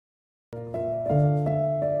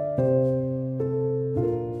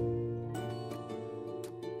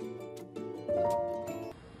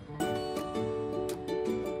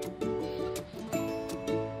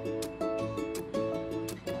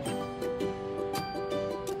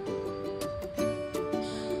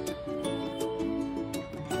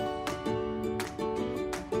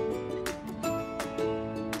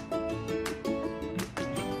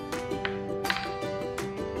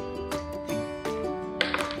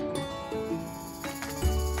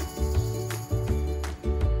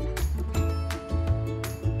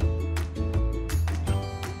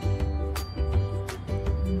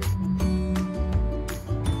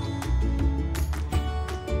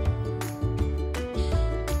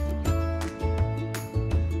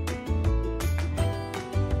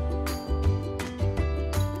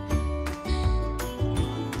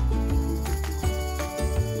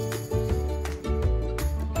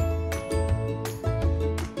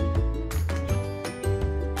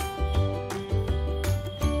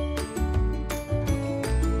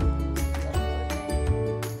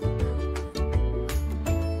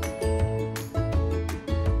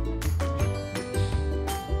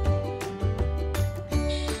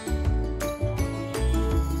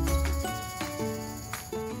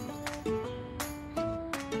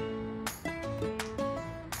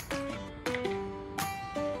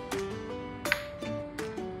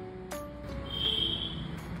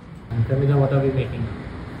And Pramila, what are we making?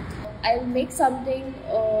 I'll make something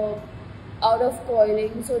out of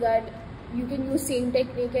coiling so that you can use same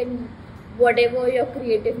technique, and whatever your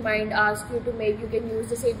creative mind asks you to make, you can use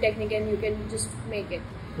the same technique and you can just make it.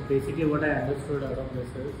 So basically what I understood out of this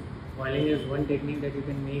is coiling is one technique that you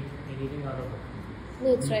can make anything out of it.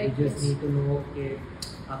 That's right. You just need to know कि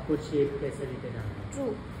आपको shape कैसे लेके जाना है.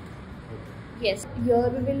 True. Okay. Yes. Here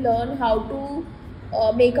we will learn how to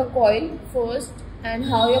make a coil first, and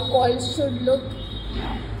how your coil should look,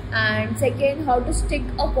 and second how to stick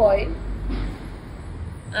a coil.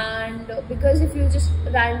 And because if you just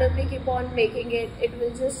randomly keep on making it, it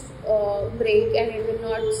will just break and it will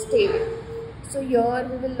not stay. So here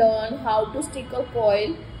we will learn how to stick a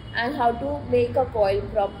coil and how to make a coil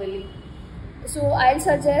properly. So I'll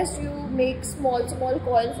suggest you make small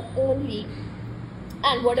coils only,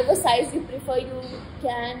 and whatever size you prefer, you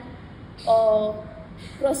can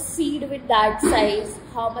proceed with that size,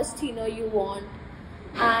 how much thinner you want.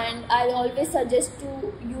 And I'll always suggest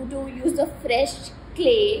to you to use the fresh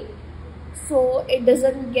clay so it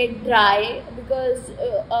doesn't get dry, because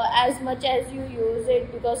as much as you use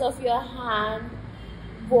it, because of your hand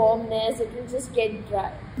warmness, it will just get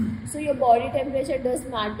dry. So your body temperature does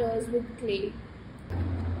matters with clay.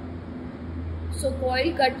 So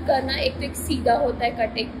coil cut करना एक तो एक सीधा होता है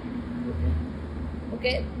cutting,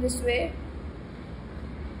 okay, this way,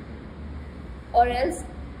 or else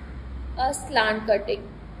a slant cutting.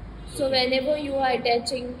 So whenever you are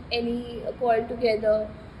attaching any coil together,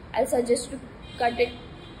 I suggest to cut it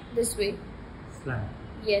this way. Slant.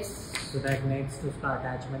 Yes. So that next उसका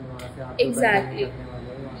attachment वहाँ से आप Exactly. करने वाले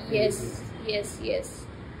हो, वहाँ से Yes. easy. Yes. Yes.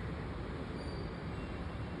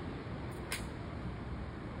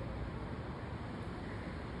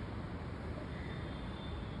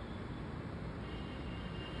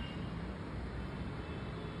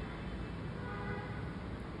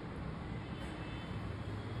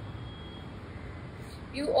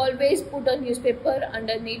 You always put a newspaper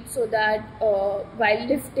underneath so that while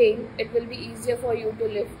lifting, it will be easier for you to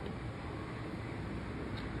lift.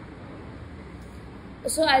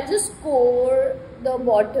 So I'll just score the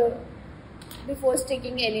bottom before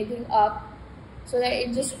sticking anything up, so that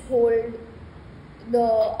it just hold the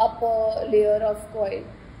upper layer of coil.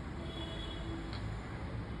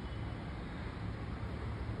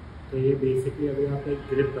 तो ये basically अभी आप एक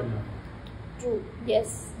grip बना रहे हैं. True.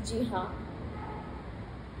 Yes. जी हाँ.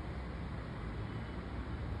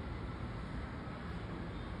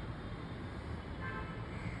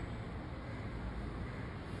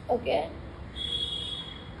 Okay.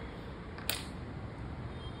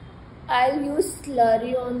 I'll use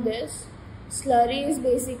slurry on this. Slurry is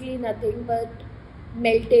basically nothing but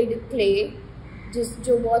melted clay, just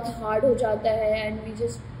जो बहुत hard हो जाता है, and we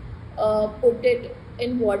just put it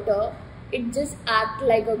in water. It just acts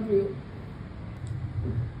like a glue.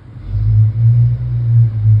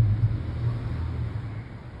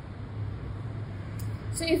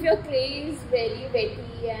 So if your clay is very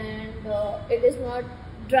wetty and it is not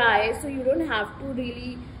dry, so you don't have to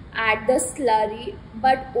really add the slurry,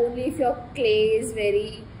 but only if your clay is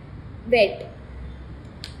very wet.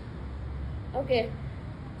 Okay,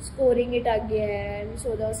 scoring it again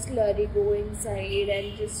so the slurry go inside,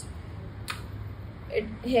 and just it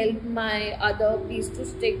helped my other piece to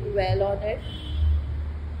stick well on it.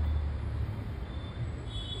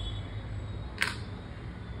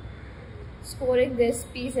 Scoring this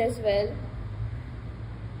piece as well.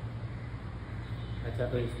 अच्छा,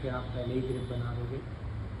 तो इसके आप पहले ही grip बना दोगे?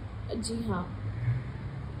 जी हाँ.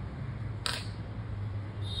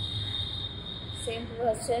 Same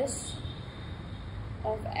process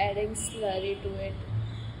of adding slurry to it.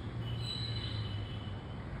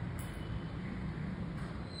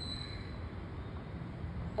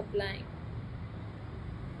 Applying.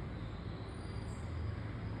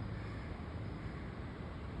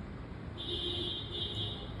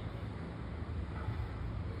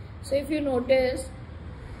 So if you notice,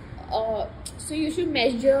 so you should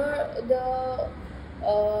measure the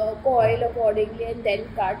coil accordingly and then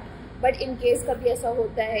cut. But in case कभी ऐसा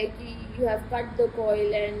होता है कि you have cut the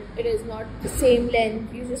coil and it is not the same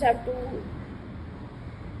length, you just have to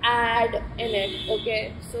add in it.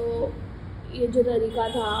 Okay, so ये जो तरीका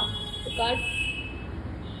था to cut,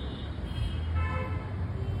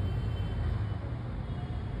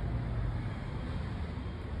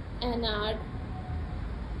 and add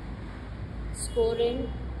scoring,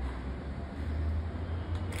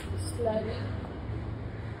 slurry,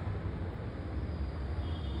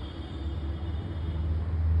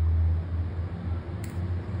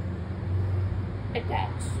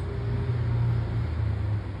 attach.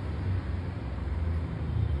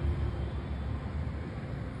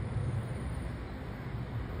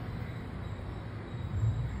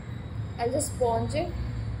 I'll just sponge it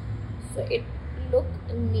so it look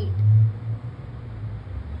neat.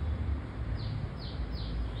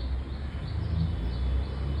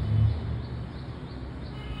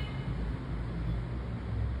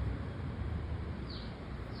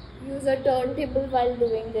 Use a turntable while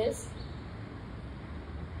doing this.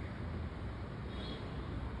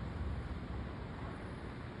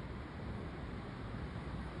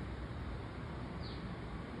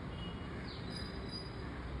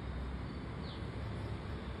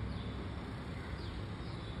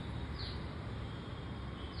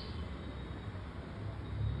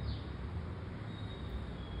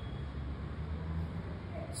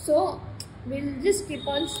 So we'll just keep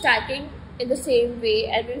on stacking in the same way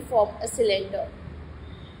and we'll form a cylinder.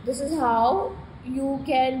 This is how you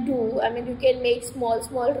can do, you can make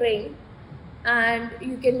small ring and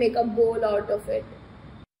you can make a bowl out of it.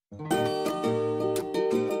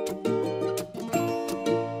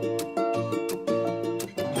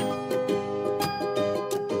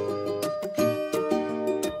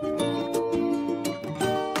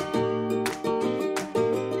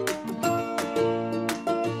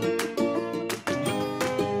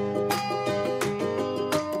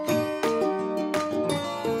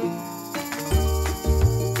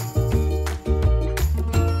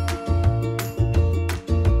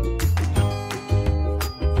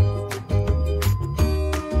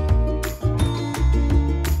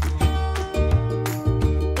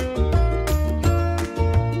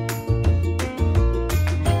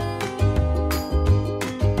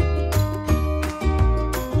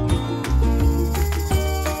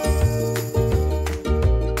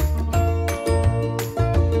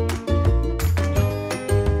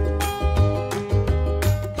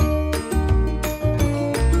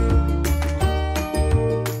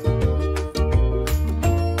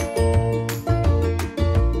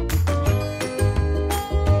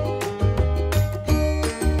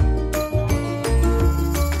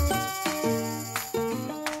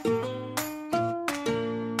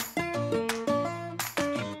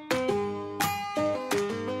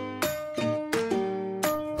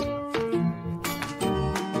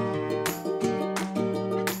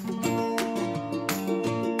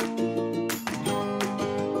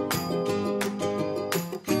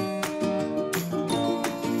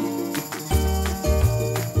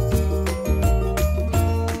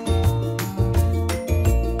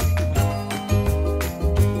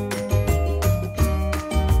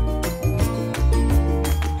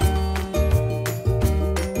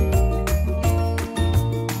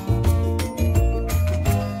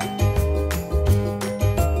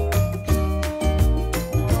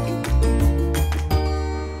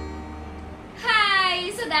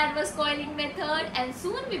 That was coiling method, and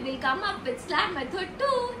soon we will come up with slab method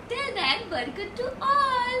too. Till then, barkartart to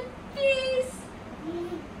all. Peace.